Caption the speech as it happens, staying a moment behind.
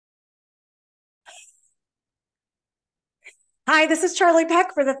Hi, this is Charlie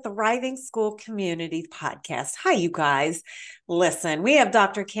Peck for the Thriving School Community Podcast. Hi, you guys. Listen, we have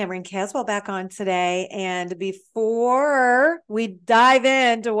Dr. Cameron Caswell back on today. And before we dive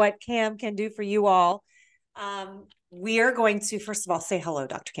into what Cam can do for you all, we are going to, first of all, say hello,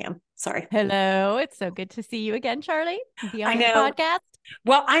 Dr. Cam. Sorry. Hello, it's so good to see you again, Charlie. Be I on your know. podcast.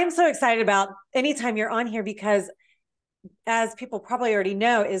 Well, I am so excited about anytime you're on here because as people probably already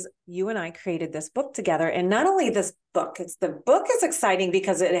know, is you and I created this book together. And not only this book, it's the book is exciting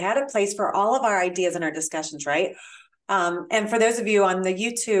because it had a place for all of our ideas and our discussions, right? And for those of you on the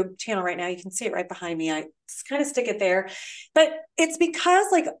YouTube channel right now, you can see it right behind me. I just kind of stick it there, but it's because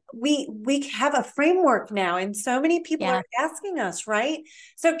like we have a framework now, and so many people are Yeah, asking us, right?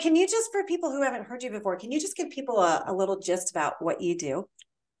 So can you just, for people who haven't heard you before, can you just give people a little gist about what you do?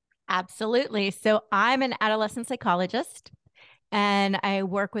 absolutely. So I'm an adolescent psychologist and I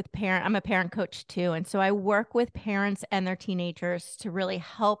work with I'm a parent coach too. And so I work with parents and their teenagers to really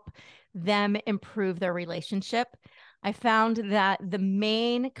help them improve their relationship. I found that the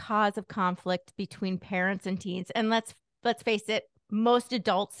main cause of conflict between parents and teens, and let's face it, most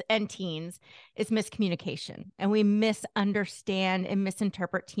adults and teens is miscommunication. And we misunderstand and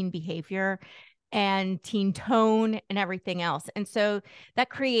misinterpret teen behavior and teen tone and everything else. And so that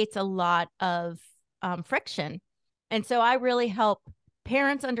creates a lot of friction. And so I really help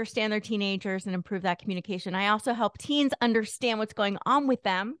parents understand their teenagers and improve that communication. I also help teens understand what's going on with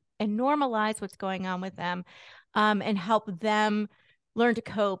them and normalize what's going on with them, and help them learn to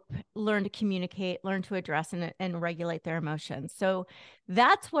cope, learn to communicate, learn to address and regulate their emotions. So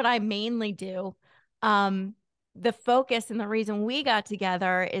that's what I mainly do. The focus and the reason we got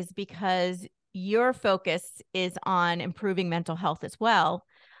together is because your focus is on improving mental health as well.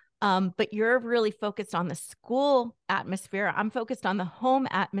 But you're really focused on the school atmosphere. I'm focused on the home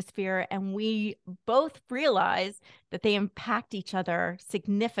atmosphere. And we both realize that they impact each other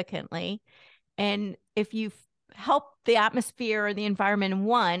significantly. And if you help the atmosphere or the environment in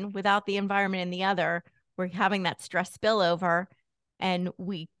one without the environment in the other, we're having that stress spillover and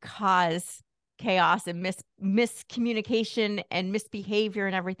we cause chaos and miscommunication and misbehavior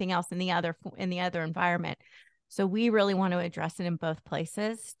and everything else in the other environment. So we really want to address it in both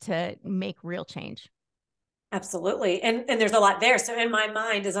places to make real change. Absolutely. And there's a lot there. So in my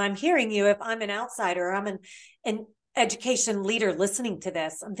mind, as I'm hearing you, if I'm an outsider, an education leader listening to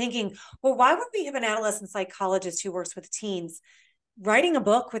this, I'm thinking, well, why would we have an adolescent psychologist who works with teens writing a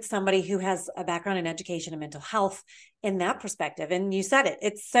book with somebody who has a background in education and mental health in that perspective? And you said it,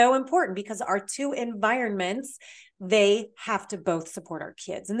 it's so important because our two environments, they have to both support our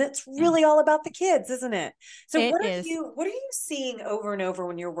kids, and that's Yeah, really all about the kids, isn't it? So it is. what are you seeing over and over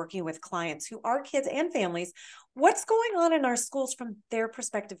when you're working with clients who are kids and families? What's going on in our schools from their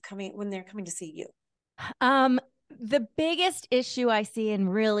perspective coming when they're coming to see you? Um, the biggest issue I see,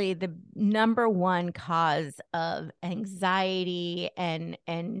 and really the number one cause of anxiety and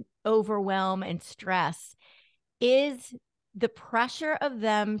overwhelm and stress, is the pressure of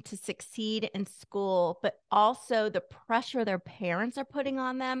them to succeed in school, but also the pressure their parents are putting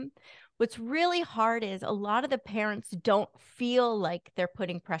on them. What's really hard is a lot of the parents don't feel like they're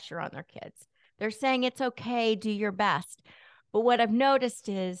putting pressure on their kids. They're saying it's okay, do your best. But what I've noticed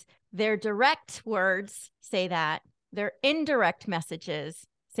is their direct words say that, their indirect messages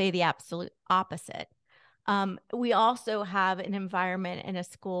say the absolute opposite. We also have an environment in a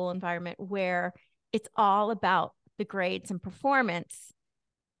school environment where it's all about the grades and performance.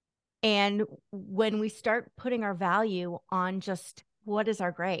 And when we start putting our value on just what is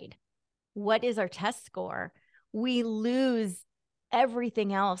our grade, what is our test score, we lose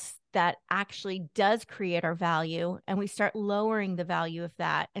everything else that actually does create our value, and we start lowering the value of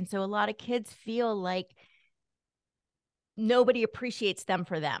that. And so a lot of kids feel like nobody appreciates them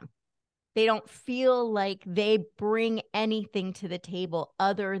for them. They don't feel like they bring anything to the table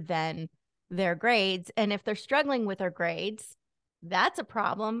other than their grades. And if they're struggling with their grades, that's a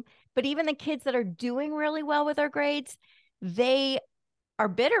problem. But even the kids that are doing really well with their grades, they are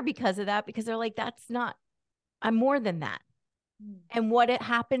bitter because of that, because they're like, that's not, I'm more than that. And what it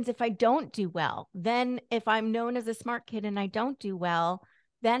happens if I don't do well? Then if I'm known as a smart kid and I don't do well,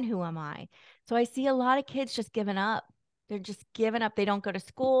 then who am I? So I see a lot of kids just giving up. They're just giving up. They don't go to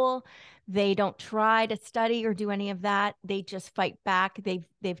school. They don't try to study or do any of that. They just fight back.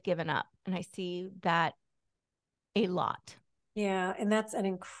 They've given up. And I see that a lot. Yeah, and that's an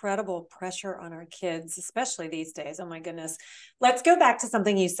incredible pressure on our kids, especially these days. Oh my goodness. Let's go back to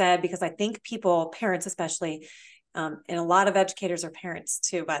something you said, because I think people, parents especially, and a lot of educators are parents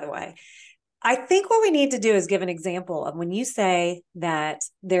too, by the way. I think what we need to do is give an example of when you say that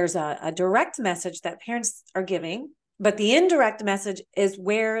there's a direct message that parents are giving but the indirect message is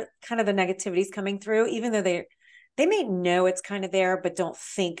where kind of the negativity is coming through, even though they may know it's kind of there, but don't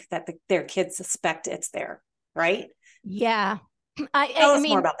think that their kids suspect it's there. Right. Yeah. Tell I us more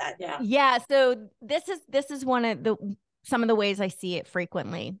mean, about that. Yeah. yeah. So this is one of some of the ways I see it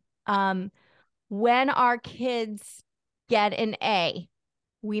frequently. When our kids get an A,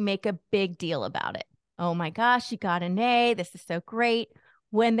 we make a big deal about it. Oh my gosh, you got an A. This is so great.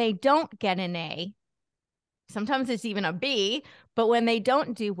 When they don't get an A, sometimes it's even a B, but when they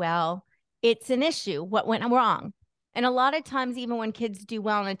don't do well, it's an issue. What went wrong? And a lot of times, even when kids do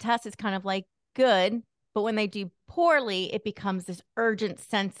well on a test, it's kind of like good. But when they do poorly, it becomes this urgent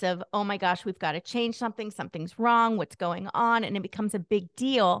sense of, oh my gosh, we've got to change something. Something's wrong. What's going on? And it becomes a big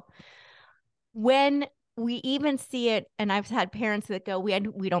deal. When we even see it, and I've had parents that go, we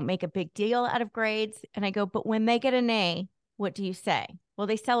don't make a big deal out of grades. And I go, but when they get an A, what do you say? Well,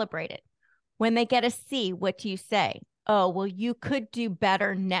 they celebrate it. When they get a C, what do you say? Oh, well, you could do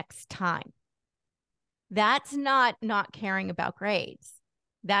better next time. That's not caring about grades.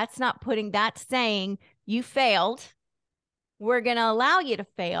 That's saying you failed. We're going to allow you to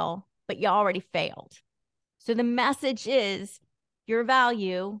fail, but you already failed. So the message is your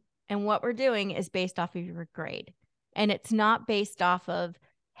value and what we're doing is based off of your grade. And it's not based off of,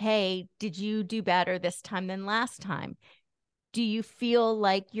 hey, did you do better this time than last time? Do you feel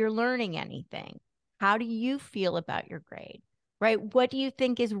like you're learning anything? How do you feel about your grade? Right? What do you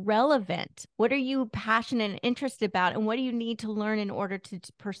think is relevant? What are you passionate and interested about? And what do you need to learn in order to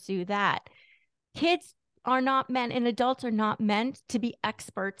pursue that? Kids are not meant, and adults are not meant to be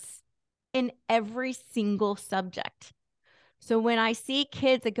experts in every single subject. So when I see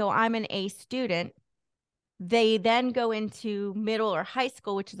kids that go, I'm an A student, they then go into middle or high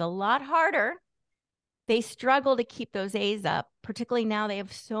school, which is a lot harder. They struggle to keep those A's up, particularly now they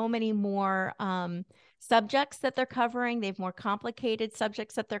have so many more subjects that they're covering. They have more complicated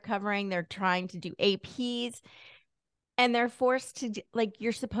subjects that they're covering. They're trying to do APs, and they're forced to, like,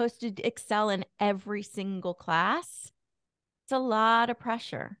 you're supposed to excel in every single class. It's a lot of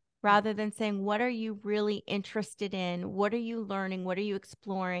pressure rather than saying, what are you really interested in? What are you learning? What are you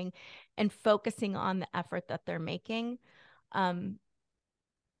exploring? And focusing on the effort that they're making.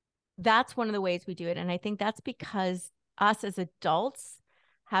 That's one of the ways we do it. And I think that's because us as adults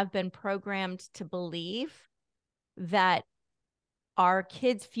have been programmed to believe that our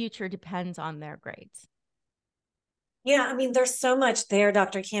kids' future depends on their grades. Yeah. I mean, there's so much there,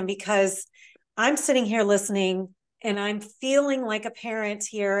 Dr. Kim, because I'm sitting here listening and I'm feeling like a parent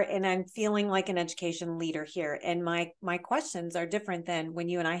here and I'm feeling like an education leader here. And my questions are different than when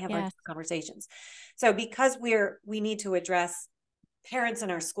you and I have our conversations. So because we need to address parents in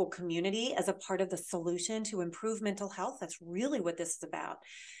our school community as a part of the solution to improve mental health. That's really what this is about.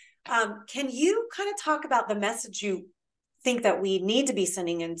 Can you kind of talk about the message you think that we need to be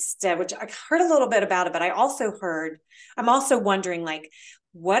sending instead, which I heard a little bit about it, but I'm also wondering, like,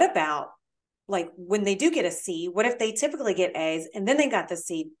 what about, like, when they do get a C, what if they typically get A's and then they got the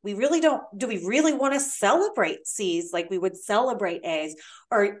C? Do we really want to celebrate C's like we would celebrate A's?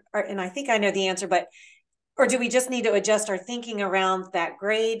 And I think I know the answer, or do we just need to adjust our thinking around that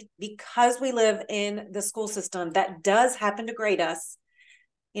grade because we live in the school system that does happen to grade us?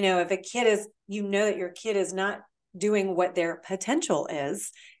 You know, if a kid is, that your kid is not doing what their potential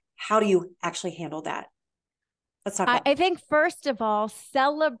is, how do you actually handle that? Let's talk about I think, first of all,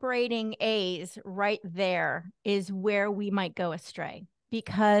 celebrating A's right there is where we might go astray,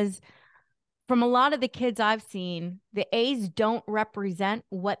 because from a lot of the kids I've seen, the A's don't represent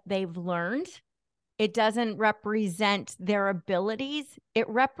what they've learned. It doesn't represent their abilities. It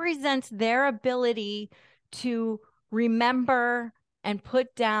represents their ability to remember and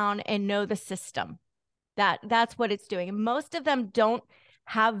put down and know the system. That's what it's doing. And most of them don't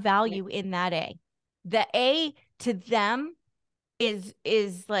have value in that A. The A to them is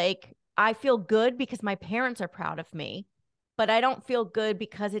like, I feel good because my parents are proud of me, but I don't feel good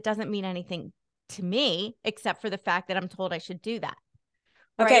because it doesn't mean anything to me except for the fact that I'm told I should do that.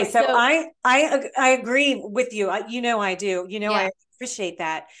 Okay, right? So I agree with you. I do. I appreciate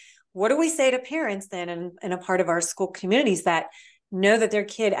that. What do we say to parents then in a part of our school communities that know that their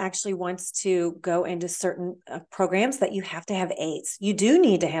kid actually wants to go into certain programs that you have to have A's? You do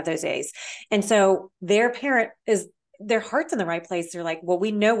need to have those A's. And so their heart's in the right place. They're like, well,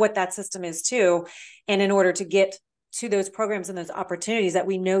 we know what that system is too. And in order to get to those programs and those opportunities that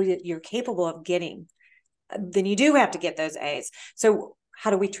we know that you're capable of getting, then you do have to get those A's. So how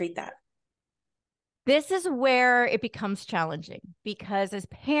do we treat that? This is where it becomes challenging, because as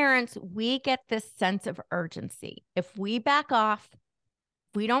parents, we get this sense of urgency. If we back off,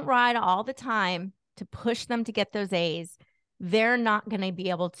 if we don't ride all the time, to push them to get those A's, they're not going to be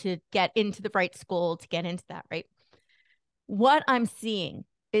able to get into the right school to get into that, right? What I'm seeing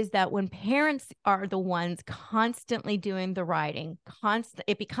is that when parents are the ones constantly doing the writing,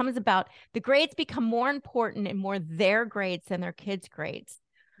 it becomes about the grades become more important and more their grades than their kids' grades.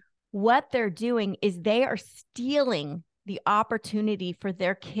 What they're doing is they are stealing the opportunity for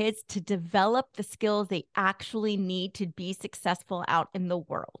their kids to develop the skills they actually need to be successful out in the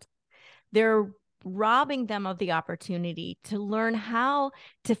world. They're robbing them of the opportunity to learn how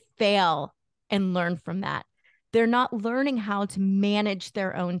to fail and learn from that. They're not learning how to manage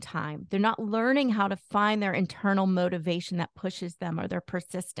their own time. They're not learning how to find their internal motivation that pushes them or their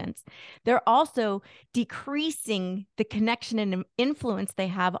persistence. They're also decreasing the connection and influence they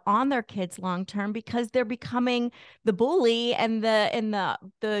have on their kids long term because they're becoming the bully and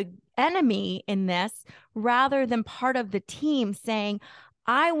the enemy in this rather than part of the team saying,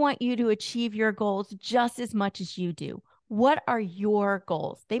 I want you to achieve your goals just as much as you do. What are your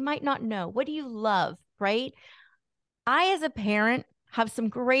goals? They might not know. What do you love, right? I, as a parent, have some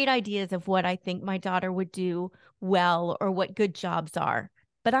great ideas of what I think my daughter would do well or what good jobs are,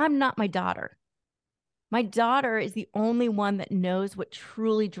 but I'm not my daughter. My daughter is the only one that knows what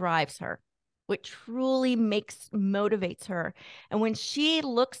truly drives her, what truly motivates her. And when she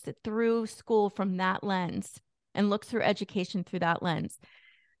looks through school from that lens and looks through education through that lens,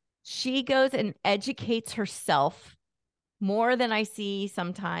 she goes and educates herself more than I see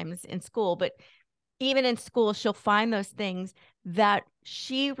sometimes in school. But even in school, she'll find those things that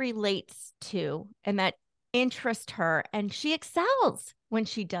she relates to and that interest her. And she excels when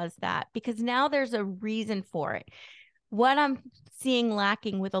she does that because now there's a reason for it. What I'm seeing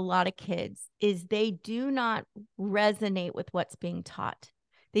lacking with a lot of kids is they do not resonate with what's being taught.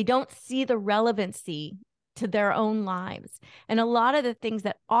 They don't see the relevancy to their own lives. And a lot of the things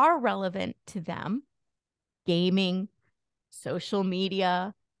that are relevant to them, gaming, social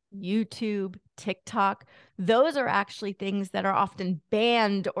media, YouTube, TikTok, those are actually things that are often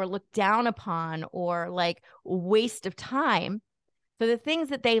banned or looked down upon or like waste of time. So the things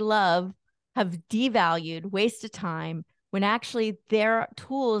that they love have devalued, waste of time, when actually they're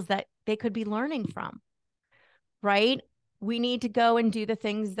tools that they could be learning from, right? We need to go and do the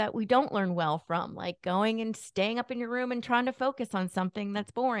things that we don't learn well from, like going and staying up in your room and trying to focus on something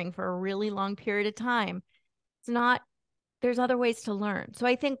that's boring for a really long period of time. It's not, there's other ways to learn. So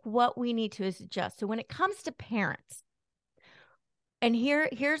I think what we need to is adjust. So when it comes to parents, and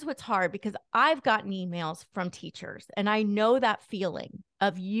here's what's hard, because I've gotten emails from teachers and I know that feeling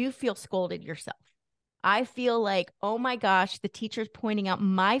of you feel scolded yourself. I feel like, oh my gosh, the teacher's pointing out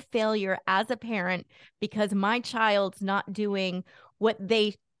my failure as a parent because my child's not doing what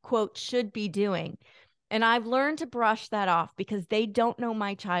they, quote, should be doing. And I've learned to brush that off because they don't know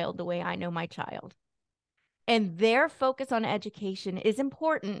my child the way I know my child. And their focus on education is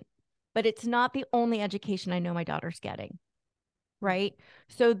important, but it's not the only education I know my daughter's getting, right?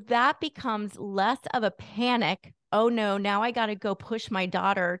 So that becomes less of a panic. Oh no, now I got to go push my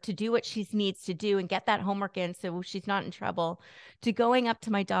daughter to do what she needs to do and get that homework in so she's not in trouble, to going up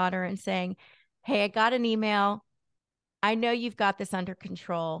to my daughter and saying, hey, I got an email. I know you've got this under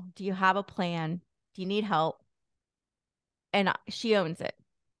control. Do you have a plan? Do you need help? And she owns it.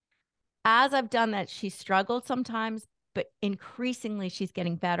 As I've done that, she struggled sometimes, but increasingly she's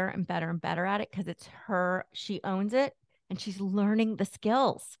getting better and better and better at it because it's her. She owns it and she's learning the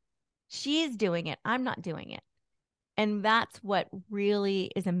skills. She's doing it. I'm not doing it. And that's what really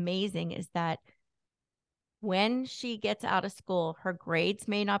is amazing, is that when she gets out of school, her grades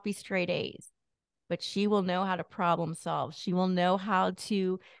may not be straight A's, but she will know how to problem solve. She will know how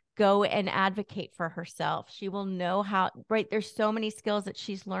to go and advocate for herself. She will know how, right? There's so many skills that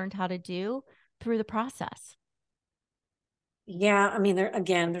she's learned how to do through the process. Yeah, I mean,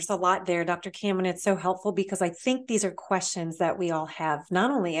 there's a lot there, Dr. Kim, and it's so helpful because I think these are questions that we all have,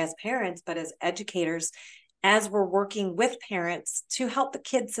 not only as parents, but as educators, as we're working with parents to help the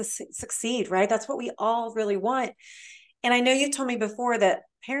kids succeed, right? That's what we all really want. And I know you told me before that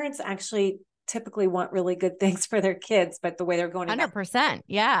parents actually typically want really good things for their kids, but the way they're going 100%.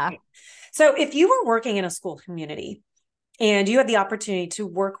 Yeah. So if you were working in a school community and you had the opportunity to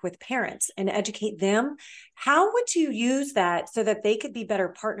work with parents and educate them, how would you use that so that they could be better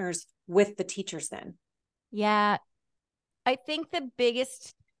partners with the teachers then? Yeah. I think the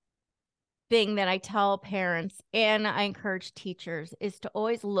biggest thing that I tell parents and I encourage teachers is to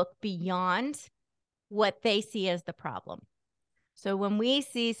always look beyond what they see as the problem. So when we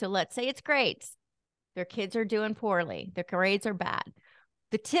see, so let's say it's grades, their kids are doing poorly, their grades are bad.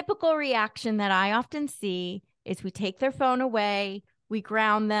 The typical reaction that I often see is we take their phone away, We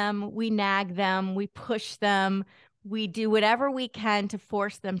ground them, we nag them, we push them, we do whatever we can to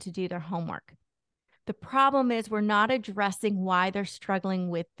force them to do their homework. The problem is we're not addressing why they're struggling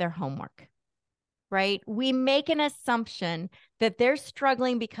with their homework, right? We make an assumption that they're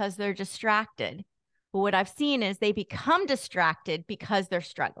struggling because they're distracted. But what I've seen is they become distracted because they're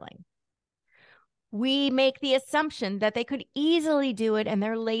struggling. We make the assumption that they could easily do it and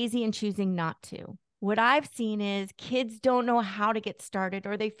they're lazy and choosing not to. What I've seen is kids don't know how to get started,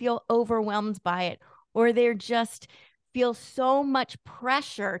 or they feel overwhelmed by it, or they're just feel so much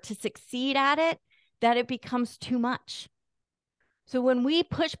pressure to succeed at it that it becomes too much. So when we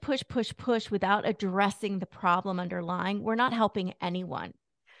push without addressing the problem underlying, we're not helping anyone.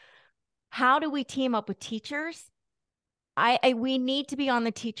 How do we team up with teachers? We need to be on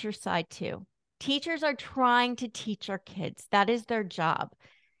the teacher side too. Teachers are trying to teach our kids. That is their job.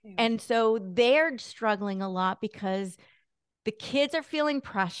 Yeah. And so they're struggling a lot because the kids are feeling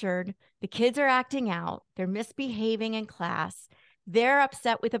pressured. The kids are acting out. They're misbehaving in class. They're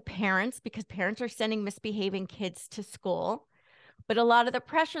upset with the parents because parents are sending misbehaving kids to school. But a lot of the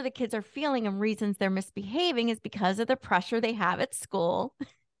pressure the kids are feeling and reasons they're misbehaving is because of the pressure they have at school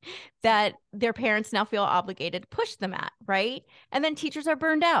that their parents now feel obligated to push them at, right? And then teachers are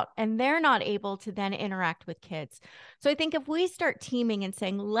burned out and they're not able to then interact with kids. So I think if we start teaming and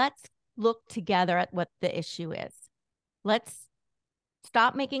saying, let's look together at what the issue is. Let's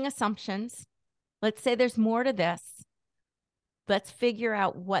stop making assumptions. Let's say there's more to this. Let's figure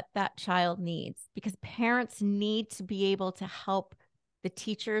out what that child needs, because parents need to be able to help the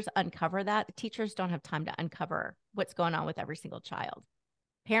teachers uncover that. The teachers don't have time to uncover what's going on with every single child.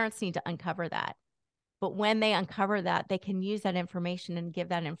 Parents need to uncover that. But when they uncover that, they can use that information and give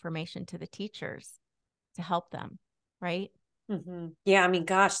that information to the teachers to help them, right? Mm-hmm. Yeah, I mean,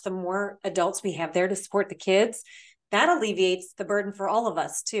 gosh, the more adults we have there to support the kids, that alleviates the burden for all of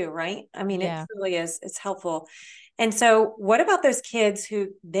us too, right? I mean, It truly is. It's helpful. And so what about those kids who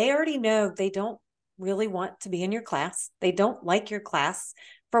they already know they don't really want to be in your class? They don't like your class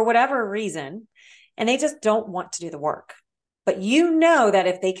for whatever reason, and they just don't want to do the work. But you know that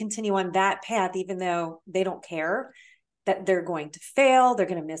if they continue on that path, even though they don't care, that they're going to fail, they're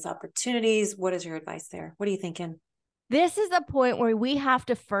going to miss opportunities. What is your advice there? What are you thinking? This is a point where we have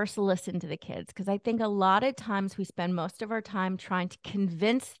to first listen to the kids, because I think a lot of times we spend most of our time trying to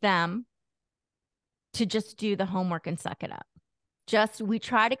convince them to just do the homework and suck it up. We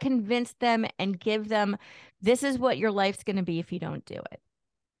try to convince them and give them, this is what your life's going to be if you don't do it.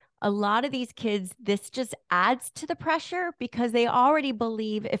 A lot of these kids, this just adds to the pressure because they already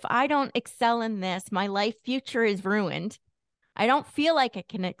believe, if I don't excel in this, my life future is ruined. I don't feel like I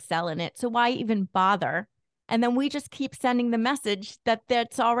can excel in it. So why even bother? And then we just keep sending the message that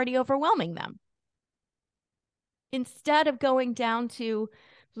that's already overwhelming them. Instead of going down to,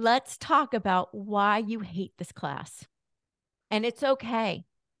 let's talk about why you hate this class. And it's okay.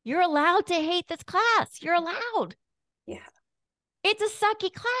 You're allowed to hate this class. You're allowed. Yeah. It's a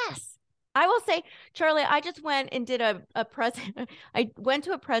sucky class. I will say, Charlie, I just went and did I went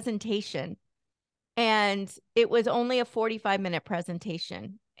to a presentation, and it was only a 45-minute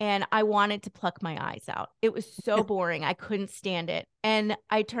presentation. And I wanted to pluck my eyes out. It was so boring. I couldn't stand it. And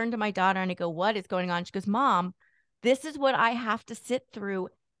I turned to my daughter and I go, what is going on? She goes, Mom, this is what I have to sit through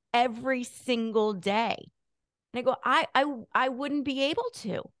every single day. And I go, I wouldn't be able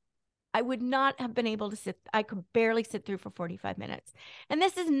to. I would not have been able to sit. I could barely sit through for 45 minutes. And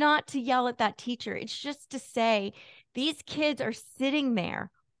this is not to yell at that teacher. It's just to say, these kids are sitting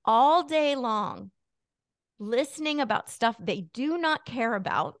there all day long, listening about stuff they do not care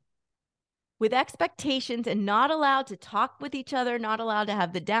about, with expectations, and not allowed to talk with each other, not allowed to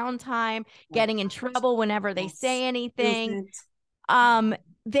have the downtime, getting in trouble whenever they say anything.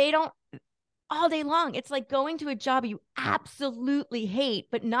 They don't, all day long. It's like going to a job you absolutely hate,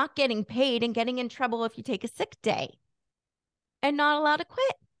 but not getting paid and getting in trouble if you take a sick day and not allowed to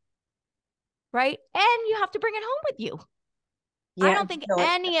quit. Right. And you have to bring it home with you. Yeah, I don't think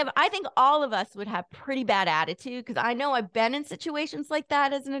I think all of us would have pretty bad attitude, because I know I've been in situations like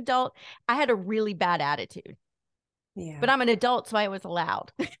that as an adult. I had a really bad attitude. Yeah. But I'm an adult, so I was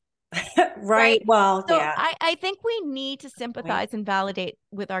allowed. Right. Well, so yeah. I think we need to sympathize and validate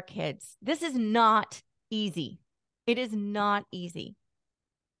with our kids. This is not easy. It is not easy.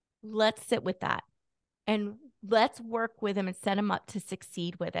 Let's sit with that and let's work with them and set them up to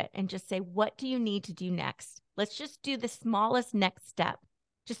succeed with it, and just say, what do you need to do next? Let's just do the smallest next step.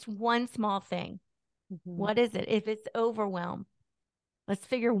 Just one small thing. Mm-hmm. What is it? If it's overwhelm, let's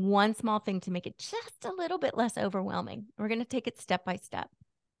figure one small thing to make it just a little bit less overwhelming. We're going to take it step by step.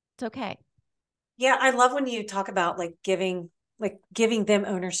 It's okay. Yeah, I love when you talk about like giving like giving them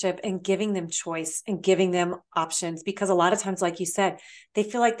ownership and giving them choice and giving them options, because a lot of times, like you said, they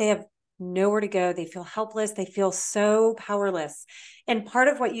feel like they have nowhere to go. They feel helpless. They feel so powerless. And part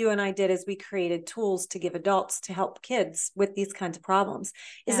of what you and I did is we created tools to give adults to help kids with these kinds of problems.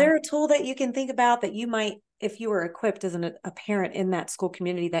 Is Yeah. there a tool that you can think about that you might, if you were equipped as a parent in that school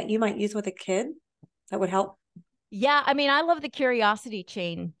community, that you might use with a kid that would help? Yeah, I mean, I love the curiosity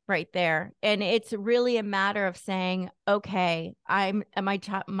chain right there. And it's really a matter of saying, okay,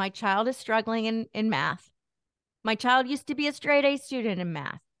 my child is struggling in math. My child used to be a straight A student in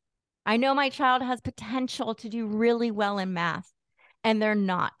math. I know my child has potential to do really well in math, and they're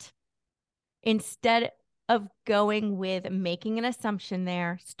not. Instead of going with making an assumption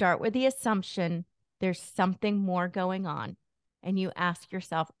there, start with the assumption there's something more going on. And you ask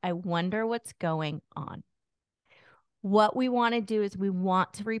yourself, I wonder what's going on. What we want to do is we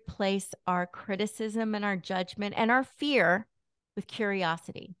want to replace our criticism and our judgment and our fear with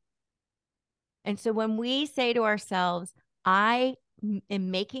curiosity. And so when we say to ourselves, I am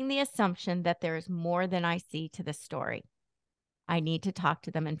making the assumption that there is more than I see to the story, I need to talk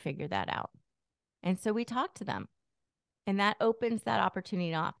to them and figure that out. And so we talk to them, and that opens that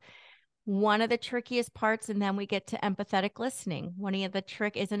opportunity off. One of the trickiest parts, and then we get to empathetic listening. One of the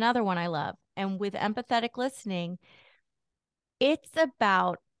trick is another one I love. And with empathetic listening, it's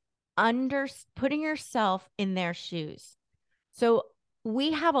about putting yourself in their shoes. So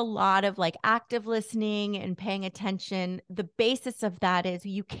we have a lot of like active listening and paying attention. The basis of that is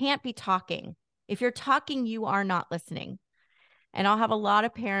you can't be talking. If you're talking, you are not listening. And I'll have a lot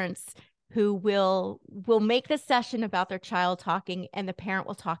of parents who will make the session about their child talking, and the parent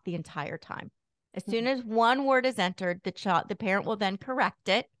will talk the entire time. As soon as one word is entered, the parent will then correct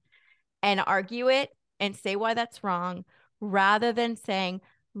it and argue it and say why that's wrong, rather than saying,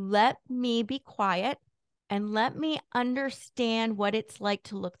 let me be quiet and let me understand what it's like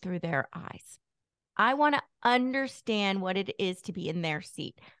to look through their eyes. I want to understand what it is to be in their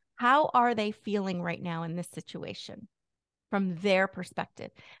seat. How are they feeling right now in this situation from their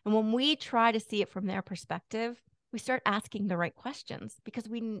perspective? And when we try to see it from their perspective, we start asking the right questions because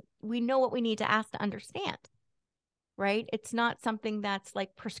we know what we need to ask to understand, right? It's not something that's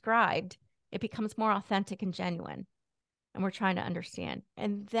like prescribed. It becomes more authentic and genuine. And we're trying to understand.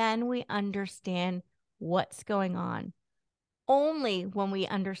 And then we understand what's going on. Only when we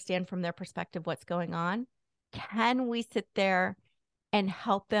understand from their perspective what's going on can we sit there and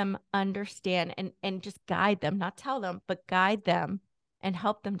help them understand and just guide them, not tell them, but guide them and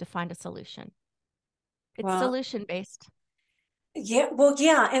help them to find a solution. It's Well, solution based. yeah, well,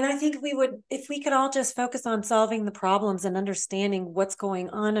 yeah. And I think we would, if we could all just focus on solving the problems and understanding what's going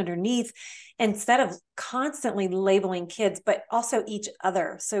on underneath, instead of constantly labeling kids, but also each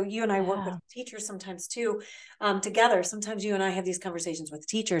other. So you and I work with Yeah. teachers sometimes too, together. Sometimes you and I have these conversations with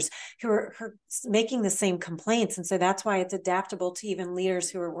teachers who are making the same complaints. And so that's why it's adaptable to even leaders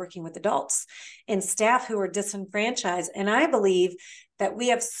who are working with adults and staff who are disenfranchised. And I believe that we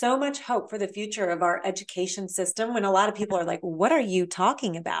have so much hope for the future of our education system, when a lot of people are like, what are you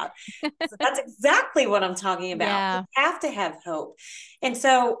talking about? So that's exactly what I'm talking about. We Yeah. have to have hope. And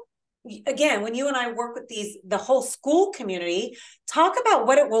so again, when you and I work with the whole school community, talk about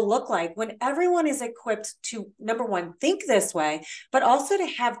what it will look like when everyone is equipped to, number one, think this way, but also to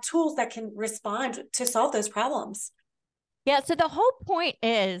have tools that can respond to solve those problems. Yeah. So the whole point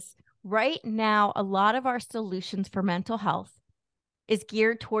is right now, a lot of our solutions for mental health is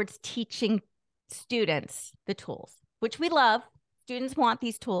geared towards teaching students the tools, which we love. Students want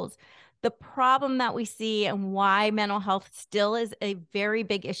these tools. The problem that we see and why mental health still is a very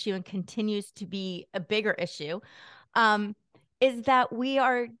big issue and continues to be a bigger issue is that we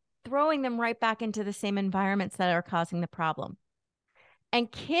are throwing them right back into the same environments that are causing the problem.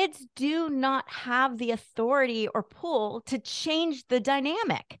 And kids do not have the authority or pull to change the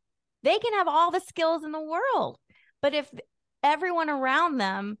dynamic. They can have all the skills in the world, but if everyone around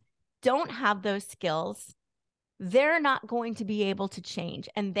them don't have those skills, they're not going to be able to change.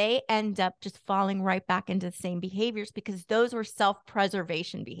 And they end up just falling right back into the same behaviors because those were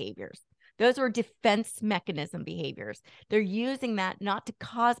self-preservation behaviors. Those were defense mechanism behaviors. They're using that not to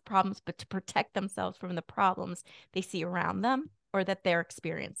cause problems, but to protect themselves from the problems they see around them or that they're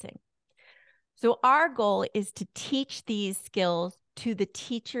experiencing. So our goal is to teach these skills to the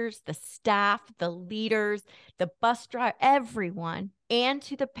teachers, the staff, the leaders, the bus driver, everyone, and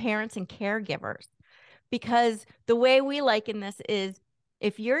to the parents and caregivers. Because the way we liken this is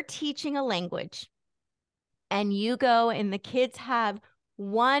if you're teaching a language and you go and the kids have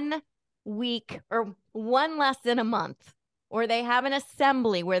 1 week or one lesson a month, or they have an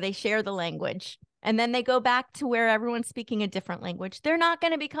assembly where they share the language, And then they go back to where everyone's speaking a different language. They're not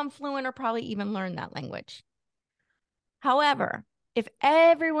going to become fluent or probably even learn that language. However, if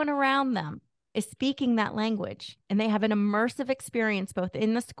everyone around them is speaking that language and they have an immersive experience both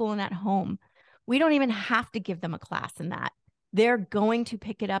in the school and at home, we don't even have to give them a class in that. They're going to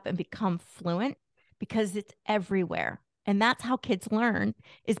pick it up and become fluent because it's everywhere. And that's how kids learn,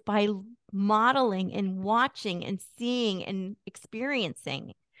 is by modeling and watching and seeing and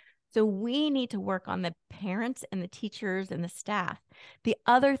experiencing. So we need to work on the parents and the teachers and the staff. The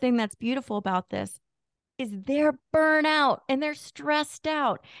other thing that's beautiful about this is they're burnt out and they're stressed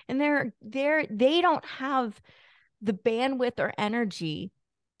out and they don't have the bandwidth or energy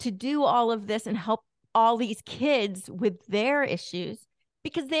to do all of this and help all these kids with their issues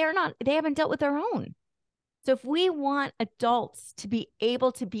because they haven't dealt with their own. So if we want adults to be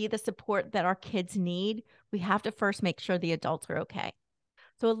able to be the support that our kids need, we have to first make sure the adults are okay.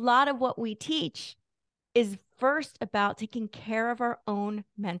 So a lot of what we teach is first about taking care of our own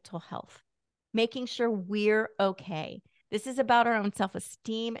mental health, making sure we're okay. This is about our own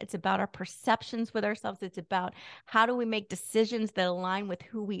self-esteem. It's about our perceptions with ourselves. It's about how do we make decisions that align with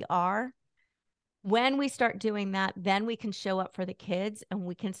who we are. When we start doing that, then we can show up for the kids and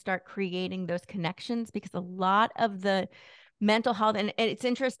we can start creating those connections, because a lot of the mental health, and it's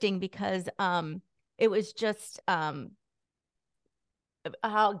interesting because it was just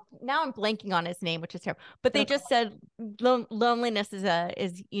how now I'm blanking on his name, which is terrible, but they just said loneliness is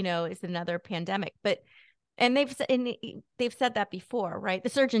another pandemic, and they've said that before, right? The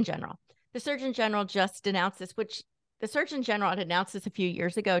Surgeon General just announced this, which the Surgeon General had announced this a few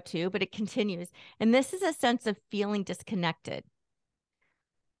years ago too, but it continues. And this is a sense of feeling disconnected.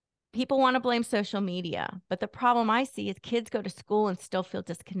 People want to blame social media, but the problem I see is kids go to school and still feel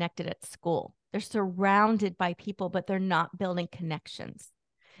disconnected at school. They're surrounded by people, but they're not building connections.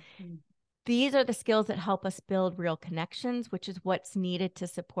 Mm-hmm. These are the skills that help us build real connections, which is what's needed to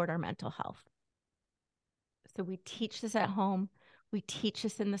support our mental health. So we teach this at home. We teach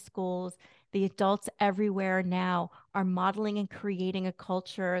this in the schools. The adults everywhere now are modeling and creating a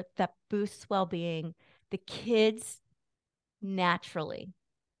culture that boosts well-being. The kids naturally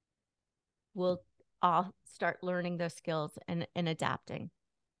will all start learning those skills and adapting.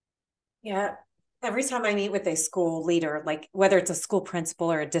 Yeah. Every time I meet with a school leader, like whether it's a school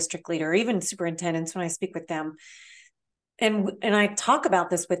principal or a district leader, or even superintendents, when I speak with them, and I talk about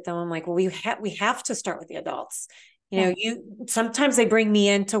this with them, I'm like, well, we have to start with the adults. Sometimes they bring me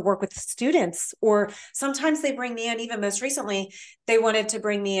in to work with students, or sometimes they bring me in, even most recently, they wanted to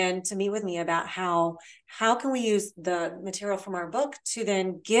bring me in to meet with me about how can we use the material from our book to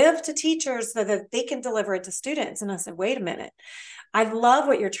then give to teachers so that they can deliver it to students. And I said, wait a minute, I love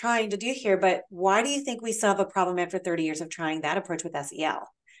what you're trying to do here, but why do you think we still have a problem after 30 years of trying that approach with SEL?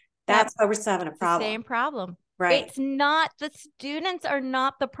 That's why we're still having a problem. The same problem. Right. It's not, the students are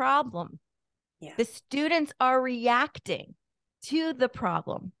not the problem. Yeah. The students are reacting to the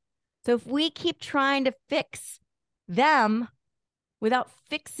problem. So if we keep trying to fix them without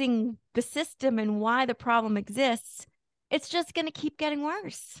fixing the system and why the problem exists, it's just going to keep getting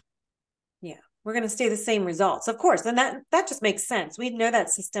worse. Yeah, we're going to stay the same results, of course. And that just makes sense. We know that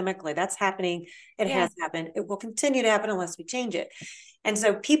systemically that's happening. It has happened. It will continue to happen unless we change it. And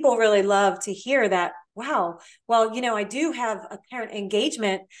so people really love to hear that, wow, well, I do have a parent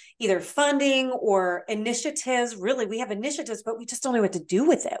engagement, either funding or initiatives. Really, we have initiatives, but we just don't know what to do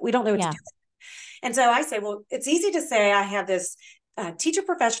with it. We don't know what to do with it. And so I say, well, it's easy to say I have this teacher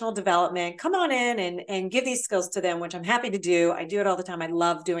professional development, come on in and give these skills to them, which I'm happy to do. I do it all the time. I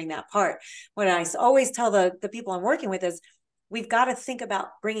love doing that part. What I always tell the people I'm working with is, we've got to think about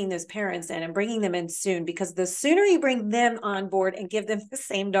bringing those parents in and bringing them in soon, because the sooner you bring them on board and give them the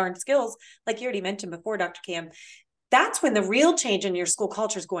same darn skills, like you already mentioned before, Dr. Cam, that's when the real change in your school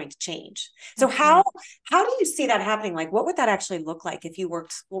culture is going to change. So how do you see that happening? Like, what would that actually look like if you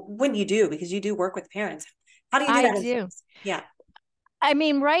worked, when you do, because you do work with parents? How do you do that? I do. Yeah. I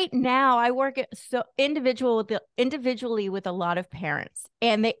mean, right now I work individually with a lot of parents,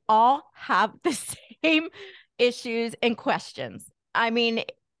 and they all have the same issues and questions. I mean,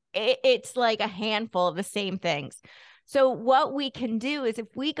 it's like a handful of the same things. So what we can do is, if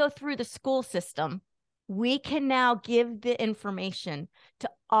we go through the school system, we can now give the information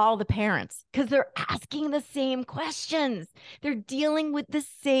to all the parents, because they're asking the same questions. They're dealing with the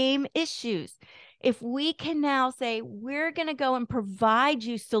same issues. If we can now say, we're going to go and provide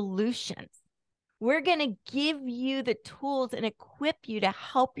you solutions, we're going to give you the tools and equip you to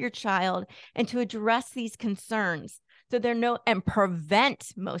help your child and to address these concerns, so and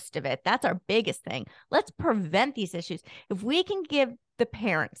prevent most of it. That's our biggest thing. Let's prevent these issues. If we can give the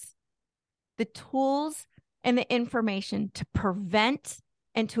parents the tools and the information to prevent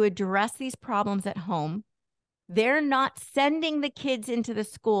and to address these problems at home. They're not sending the kids into the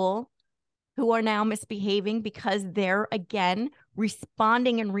school who are now misbehaving because they're, again,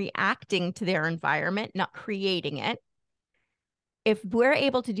 responding and reacting to their environment, not creating it. If we're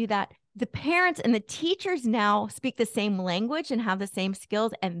able to do that, the parents and the teachers now speak the same language and have the same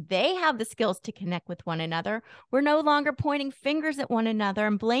skills, and they have the skills to connect with one another. We're no longer pointing fingers at one another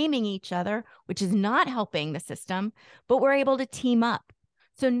and blaming each other, which is not helping the system, but we're able to team up.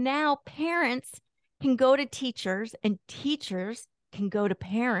 So now parents can go to teachers and teachers can go to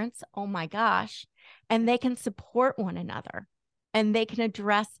parents. Oh my gosh. And they can support one another. And they can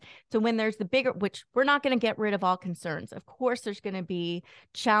address, so when there's the bigger, which we're not going to get rid of all concerns. Of course, there's going to be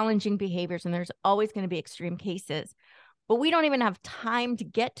challenging behaviors and there's always going to be extreme cases. But we don't even have time to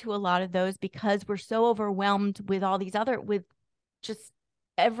get to a lot of those because we're so overwhelmed with all these other, with just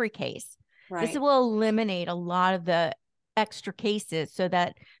every case. Right. This will eliminate a lot of the extra cases so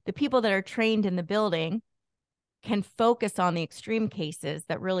that the people that are trained in the building can focus on the extreme cases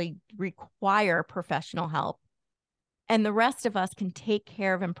that really require professional help. And the rest of us can take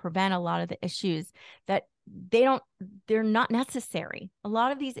care of and prevent a lot of the issues that they're not necessary. A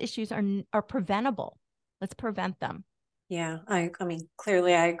lot of these issues are preventable. Let's prevent them. Yeah, I mean,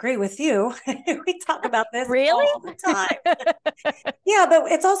 clearly I agree with you. We talk about this really all the time. Yeah, but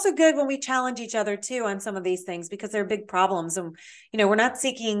it's also good when we challenge each other too on some of these things because they're big problems. And, we're not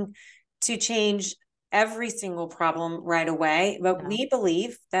seeking to change every single problem right away, but we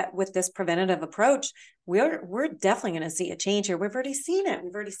believe that with this preventative approach, we're definitely going to see a change here. We've already seen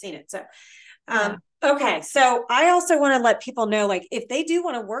it. So, okay. So I also want to let people know, like, if they do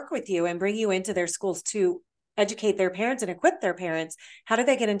want to work with you and bring you into their schools to educate their parents and equip their parents, how do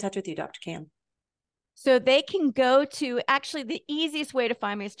they get in touch with you, Dr. Cam? So they can go to, actually, the easiest way to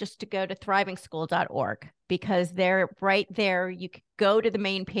find me is just to go to thrivingschool.org because they're right there. You can go to the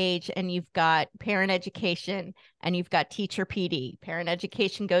main page and you've got parent education and you've got teacher PD. Parent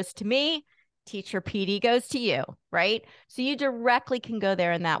education goes to me, teacher PD goes to you, right? So you directly can go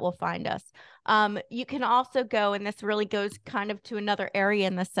there and that will find us. You can also go, and this really goes kind of to another area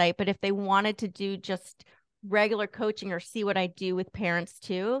in the site, but if they wanted to do just regular coaching or see what I do with parents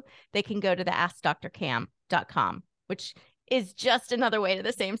too, they can go to the AskDrCam.com, which is just another way to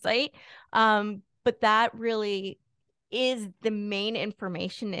the same site. But that really is the main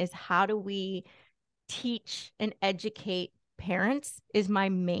information, is how do we teach and educate parents is my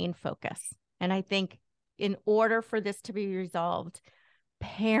main focus. And I think in order for this to be resolved,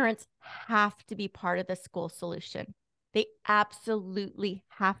 parents have to be part of the school solution. They absolutely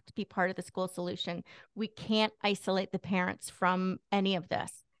have to be part of the school solution. We can't isolate the parents from any of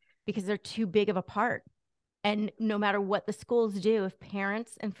this because they're too big of a part. And no matter what the schools do, if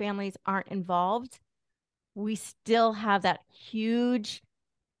parents and families aren't involved, we still have that huge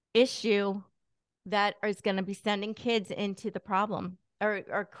issue that is going to be sending kids into the problem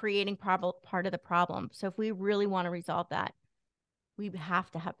or creating part of the problem. So if we really want to resolve that, we have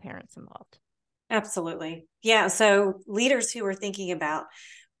to have parents involved. Absolutely. Yeah. So leaders who are thinking about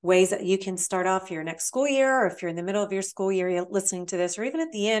ways that you can start off your next school year, or if you're in the middle of your school year, you're listening to this, or even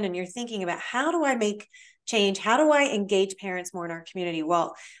at the end, and you're thinking about how do I make change? How do I engage parents more in our community?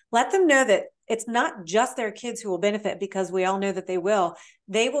 Well, let them know that it's not just their kids who will benefit, because we all know that they will.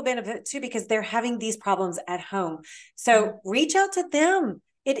 They will benefit too, because they're having these problems at home. So reach out to them.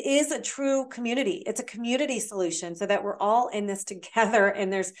 It is a true community. It's a community solution so that we're all in this together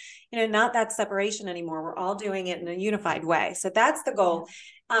and there's, not that separation anymore. We're all doing it in a unified way. So that's the goal.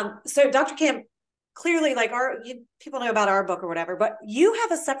 So Dr. Cam, clearly people know about our book or whatever, but you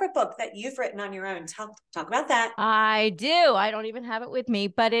have a separate book that you've written on your own. Talk about that. I do. I don't even have it with me,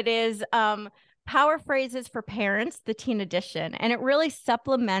 but it is Power Phrases for Parents, the teen edition. And it really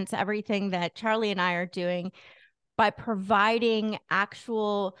supplements everything that Charlie and I are doing by providing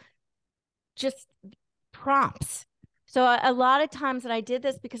actual just prompts. So a lot of times, and I did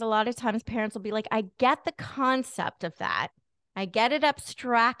this because a lot of times parents will be like, I get the concept of that. I get it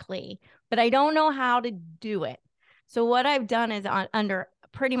abstractly, but I don't know how to do it. So what I've done is under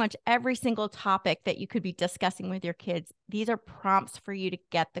pretty much every single topic that you could be discussing with your kids, these are prompts for you to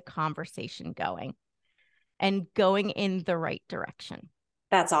get the conversation going and going in the right direction.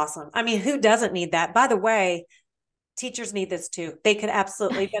 That's awesome. I mean, who doesn't need that? By the way, teachers need this too. They could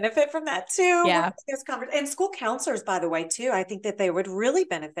absolutely benefit from that too. Yeah. And school counselors, by the way, too. I think that they would really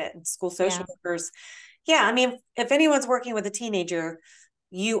benefit, and school social workers. Yeah. I mean, if anyone's working with a teenager,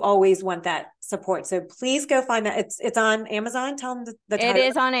 you always want that support. So please go find that. It's on Amazon. Tell them the title. It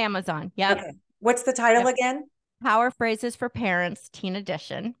is on Amazon. Yep. Okay. What's the title again? Power Phrases for Parents, Teen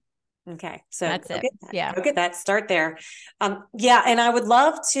Edition. Okay. So That's go it. get that. Yeah. Go get that. Start there. Yeah. And I would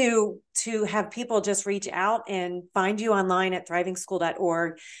love to have people just reach out and find you online at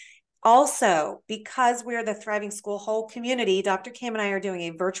thrivingschool.org. Also, because we're the Thriving School whole community, Dr. Cam and I are doing a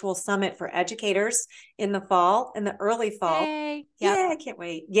virtual summit for educators in the fall, in the early fall. Yay. Yep. Yeah, I can't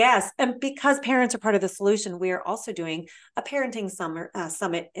wait. Yes. And because parents are part of the solution, we are also doing a parenting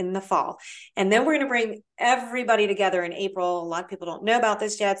summit in the fall. And then we're going to bring everybody together in April. A lot of people don't know about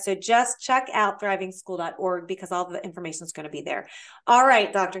this yet. So just check out thrivingschool.org because all the information is going to be there. All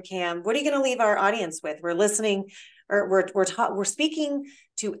right, Dr. Cam, what are you going to leave our audience with? We're listening, or we're speaking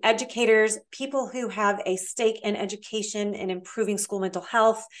to educators, people who have a stake in education and improving school mental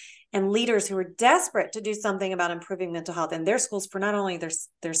health, and leaders who are desperate to do something about improving mental health in their schools for not only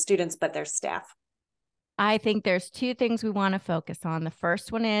their students, but their staff. I think there's two things we want to focus on. The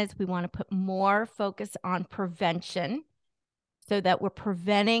first one is we want to put more focus on prevention so that we're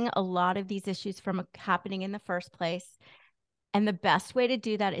preventing a lot of these issues from happening in the first place. And the best way to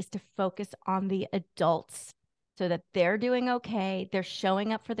do that is to focus on the adults so that they're doing okay. They're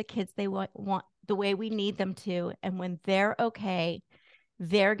showing up for the kids they want the way we need them to. And when they're okay,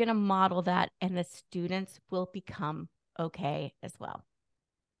 they're going to model that and the students will become okay as well.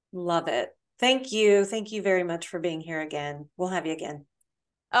 Love it. Thank you. Thank you very much for being here again. We'll have you again.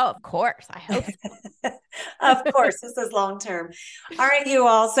 Oh, of course. I hope so. Of course, this is long term. All right, you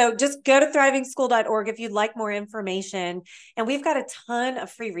all. So just go to thrivingschool.org if you'd like more information. And we've got a ton of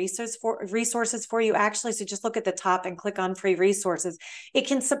free resources for you, actually. So just look at the top and click on free resources. It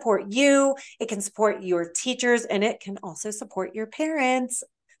can support you, it can support your teachers, and it can also support your parents.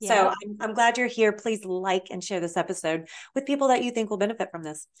 So I'm glad you're here. Please like and share this episode with people that you think will benefit from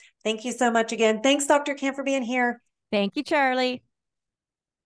this. Thank you so much again. Thanks, Dr. Cam, for being here. Thank you, Charlie.